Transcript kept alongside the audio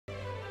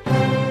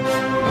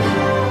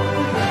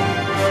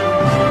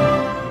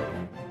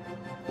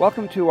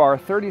Welcome to our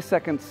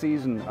 32nd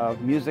season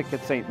of Music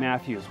at St.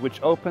 Matthew's,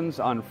 which opens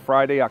on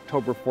Friday,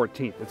 October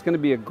 14th. It's going to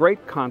be a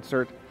great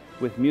concert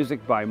with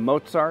music by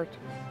Mozart,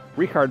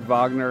 Richard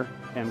Wagner,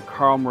 and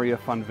Carl Maria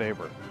von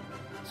Weber.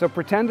 So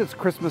pretend it's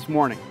Christmas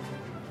morning.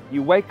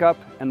 You wake up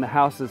and the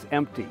house is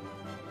empty.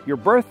 Your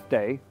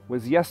birthday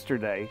was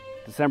yesterday,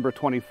 December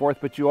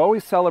 24th, but you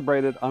always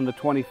celebrate it on the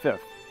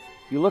 25th.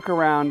 You look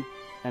around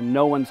and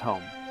no one's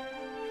home.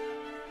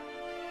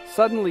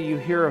 Suddenly you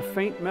hear a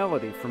faint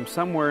melody from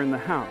somewhere in the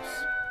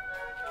house.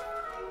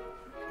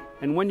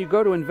 And when you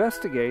go to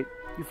investigate,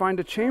 you find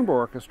a chamber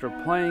orchestra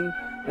playing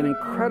an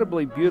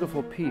incredibly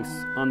beautiful piece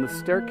on the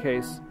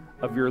staircase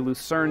of your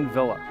Lucerne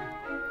villa.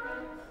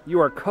 You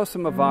are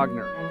Cosima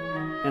Wagner,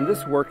 and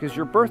this work is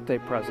your birthday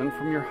present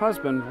from your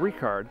husband,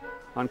 Richard,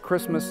 on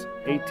Christmas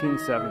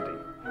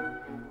 1870.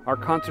 Our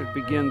concert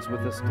begins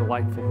with this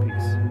delightful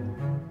piece.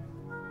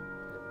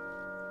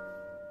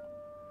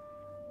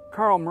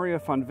 Carl Maria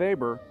von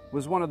Weber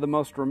was one of the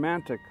most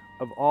romantic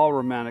of all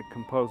Romantic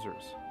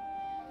composers.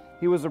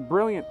 He was a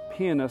brilliant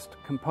pianist,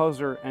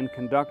 composer, and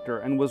conductor,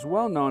 and was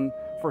well known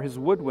for his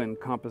woodwind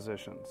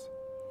compositions.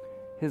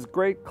 His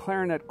great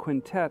clarinet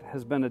quintet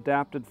has been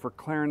adapted for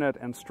clarinet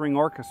and string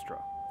orchestra,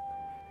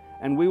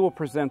 and we will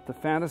present the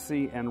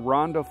fantasy and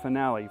rondo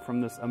finale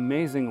from this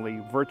amazingly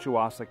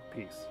virtuosic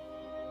piece.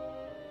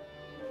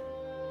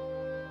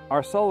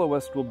 Our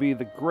soloist will be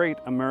the great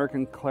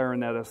American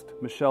clarinetist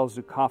Michel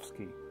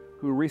Zukovsky,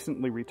 who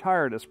recently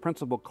retired as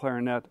principal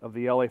clarinet of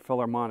the LA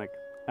Philharmonic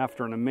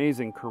after an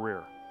amazing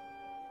career.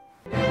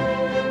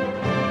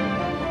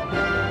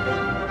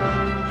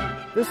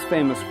 This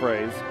famous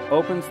phrase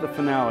opens the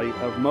finale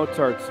of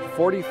Mozart's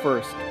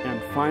 41st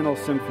and final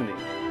symphony,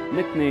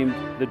 nicknamed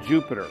the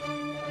Jupiter.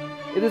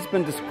 It has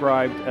been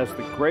described as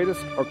the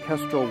greatest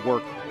orchestral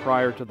work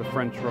prior to the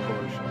French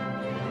Revolution.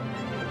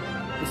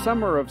 The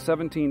summer of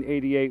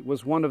 1788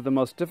 was one of the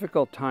most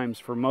difficult times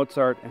for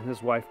Mozart and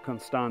his wife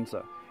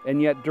Constanze, and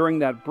yet during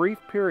that brief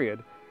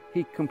period,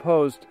 he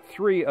composed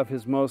 3 of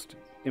his most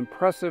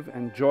impressive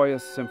and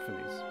joyous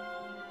symphonies.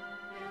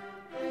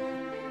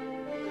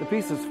 The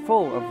piece is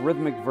full of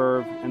rhythmic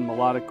verve and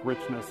melodic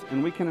richness,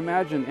 and we can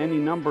imagine any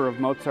number of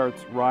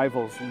Mozart's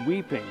rivals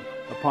weeping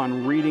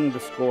upon reading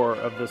the score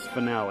of this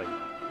finale.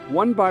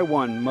 One by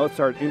one,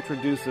 Mozart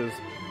introduces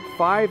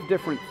 5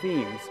 different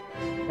themes,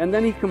 and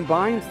then he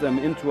combines them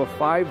into a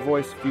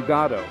 5-voice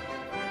fugato,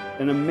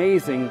 an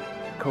amazing,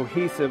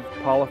 cohesive,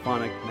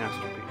 polyphonic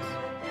masterpiece.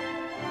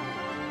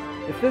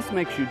 If this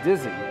makes you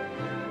dizzy,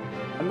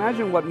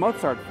 imagine what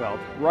Mozart felt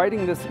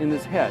writing this in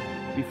his head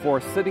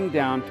before sitting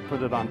down to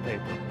put it on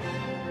paper.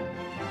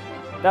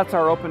 That's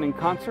our opening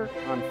concert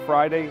on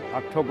Friday,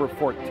 October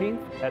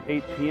 14th at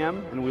 8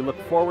 p.m., and we look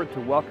forward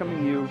to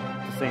welcoming you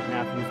to St.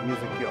 Matthew's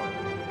Music Guild.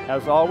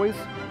 As always,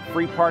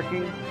 free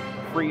parking,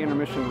 free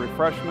intermission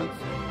refreshments,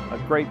 a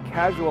great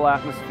casual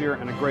atmosphere,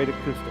 and a great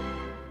acoustic.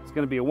 It's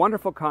going to be a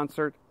wonderful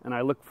concert, and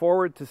I look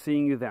forward to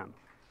seeing you then.